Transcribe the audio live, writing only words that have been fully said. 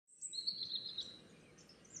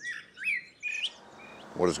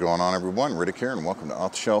What is going on, everyone? Riddick here, and welcome to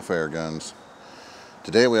Off the Shelf Airguns.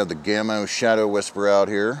 Today we have the Gamo Shadow Whisper out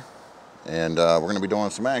here, and we're going to be doing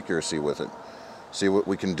some accuracy with it. See what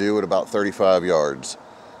we can do at about 35 yards.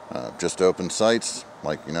 Just open sights,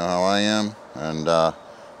 like you know how I am, and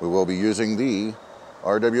we will be using the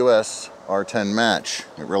RWS R10 match.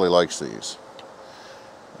 It really likes these.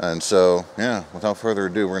 And so, yeah, without further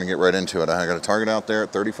ado, we're going to get right into it. I got a target out there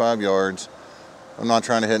at 35 yards. I'm not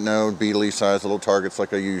trying to hit no beetly sized little targets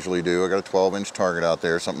like I usually do. I got a 12-inch target out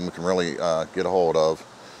there, something we can really get a hold of.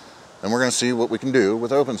 And we're going to see what we can do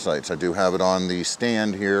with open sights. I do have it on the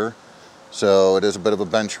stand here, so it is a bit of a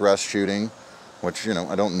bench rest shooting, which, you know,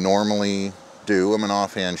 I don't normally do. I'm an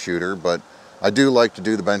offhand shooter, but I do like to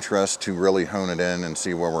do the bench rest to really hone it in and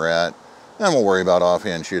see where we're at. And we'll worry about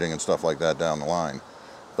offhand shooting and stuff like that down the line.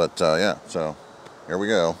 But yeah, so here we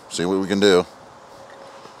go. See what we can do.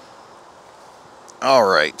 All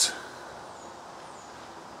right.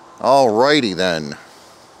 Alrighty then.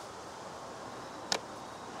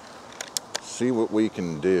 See what we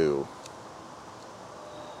can do.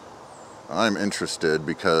 I'm interested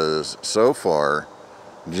because so far,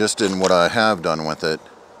 just in what I have done with it,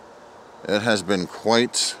 it has been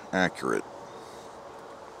quite accurate.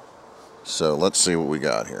 So let's see what we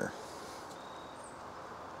got here.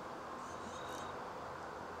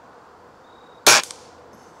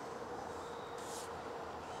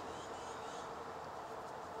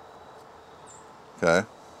 Okay.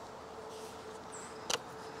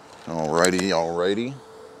 Alrighty.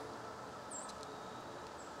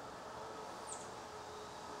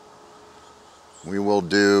 We will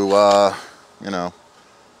do, you know,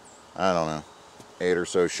 I don't know, 8 or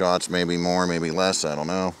so shots, maybe more, maybe less, I don't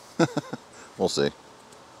know. We'll see.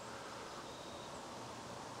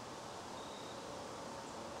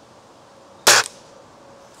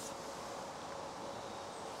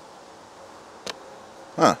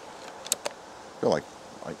 Huh. I feel like,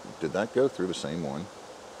 did that go through the same one?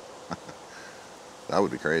 That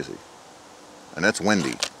would be crazy. And it's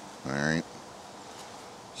windy. Alright.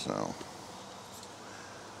 So,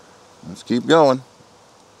 let's keep going.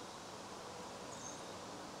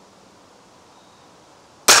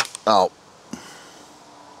 Oh.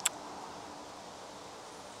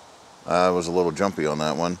 I was a little jumpy on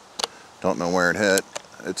that one. Don't know where it hit.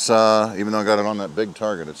 It's, even though I got it on that big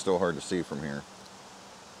target, it's still hard to see from here.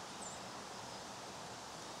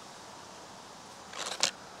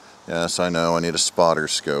 Yes, I know, I need a spotter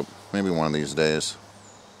scope. Maybe one of these days.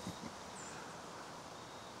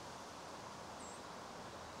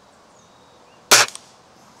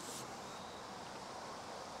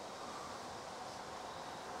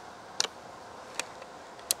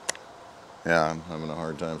 Yeah, I'm having a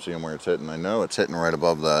hard time seeing where it's hitting. I know it's hitting right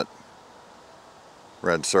above that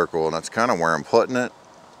red circle, and that's kind of where I'm putting it.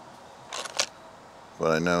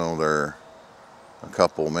 But I know there are a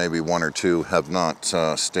couple, maybe one or two, have not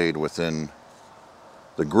stayed within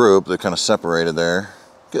the group. They're kind of separated there.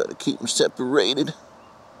 Got to keep them separated.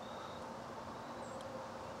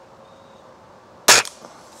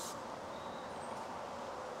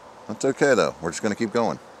 That's okay though. We're just going to keep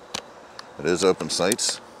going. It is open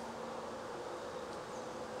sights.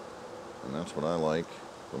 And that's what I like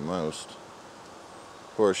the most.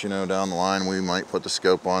 Of course, you know, down the line we might put the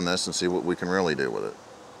scope on this and see what we can really do with it.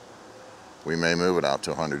 We may move it out to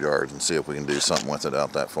 100 yards and see if we can do something with it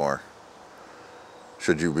out that far.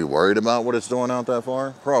 Should you be worried about what it's doing out that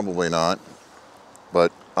far? Probably not.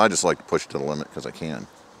 But I just like to push to the limit because I can.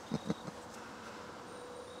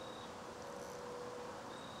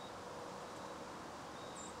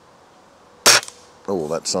 Oh,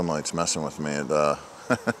 that sunlight's messing with me.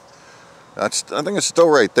 I think it's still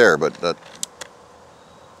right there, but that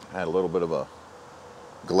had a little bit of a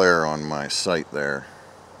glare on my sight there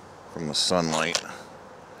from the sunlight.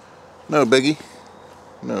 No biggie.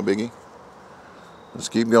 No biggie. Let's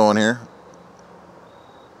keep going here.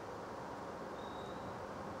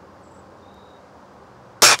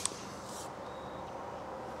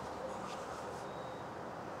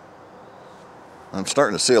 I'm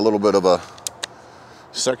starting to see a little bit of a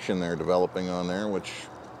section there developing on there, which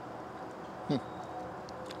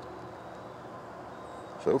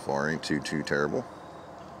so far ain't too terrible,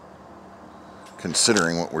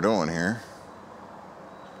 considering what we're doing here.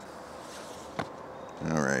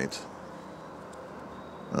 All right.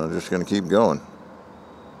 I'm just going to keep going.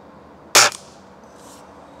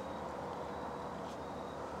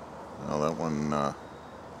 Well, that one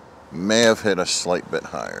may have hit a slight bit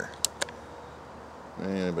higher.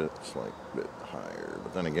 Slight bit higher.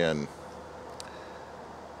 But then again,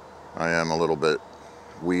 I am a little bit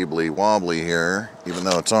weebly wobbly here, even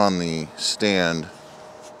though it's on the stand.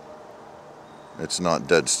 it's not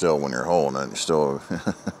dead still when you're holding it. You still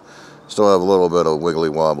still have a little bit of wiggly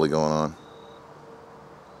wobbly going on.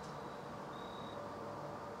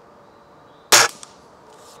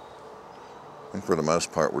 I think for the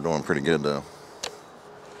most part we're doing pretty good though.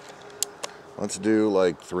 Let's do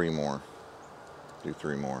like 3 more. Do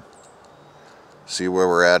 3 more. See where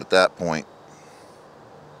we're at that point.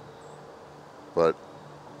 But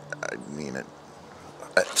I mean, it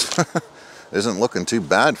isn't looking too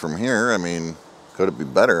bad from here. I mean, could it be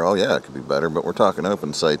better? Oh yeah, it could be better, but we're talking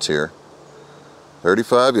open sights here.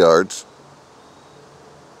 35 yards.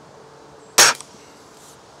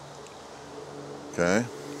 Okay.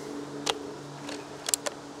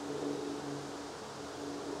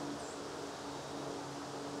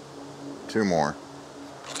 Two more.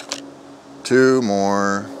 2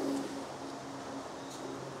 more.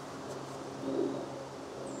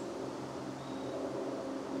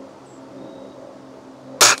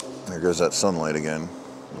 There goes that sunlight again,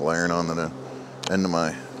 glaring on the end of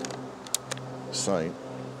my sight.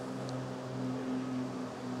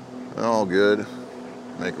 All good.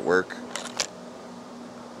 Make it work.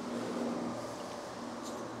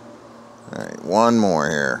 All right, 1 more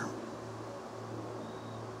here.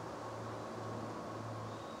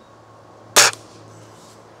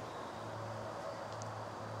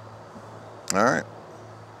 All right.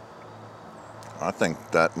 I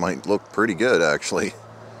think that might look pretty good, actually.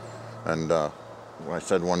 And I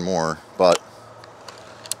said 1 more, but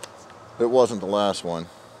it wasn't the last one,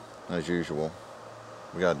 as usual.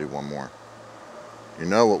 We gotta do 1 more. You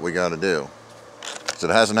know what we gotta do. So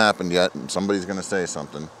it hasn't happened yet, and somebody's gonna say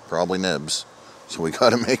something, probably Nibs. So we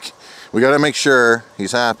gotta make sure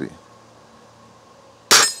he's happy.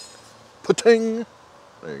 Pating!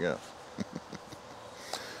 There you go.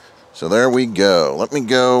 So there we go. Let me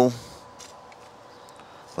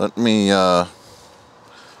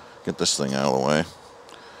get this thing out of the way.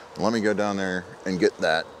 Let me go down there and get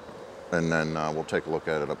that, and then we'll take a look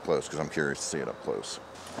at it up close, because I'm curious to see it up close.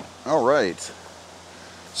 All right.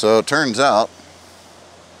 So it turns out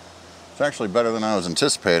it's actually better than I was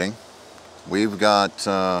anticipating. We've got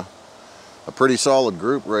a pretty solid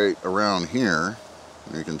group right around here.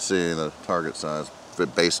 You can see the target size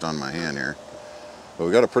based on my hand here. But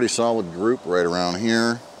we got a pretty solid group right around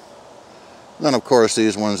here. And then of course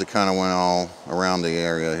these ones that kind of went all around the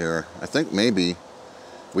area here. I think maybe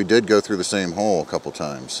we did go through the same hole a couple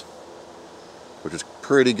times, which is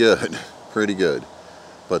pretty good, pretty good.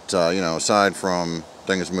 But you know, aside from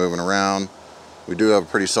things moving around, we do have a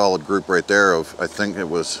pretty solid group right there of, I think it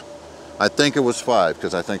was 5,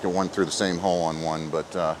 because I think it went through the same hole on one, but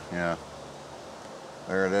yeah,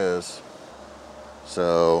 there it is.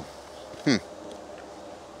 So,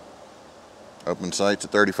 open sights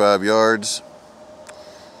at 35 yards.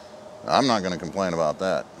 I'm not going to complain about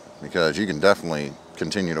that, because you can definitely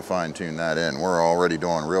continue to fine tune that in. We're already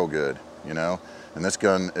doing real good, you know, and this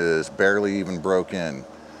gun is barely even broke in.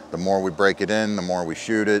 The more we break it in, the more we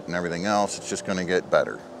shoot it and everything else, it's just going to get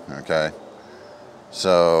better, okay?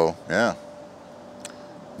 So, yeah,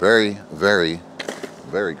 very, very,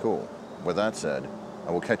 very cool. With that said,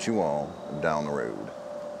 I will catch you all down the road.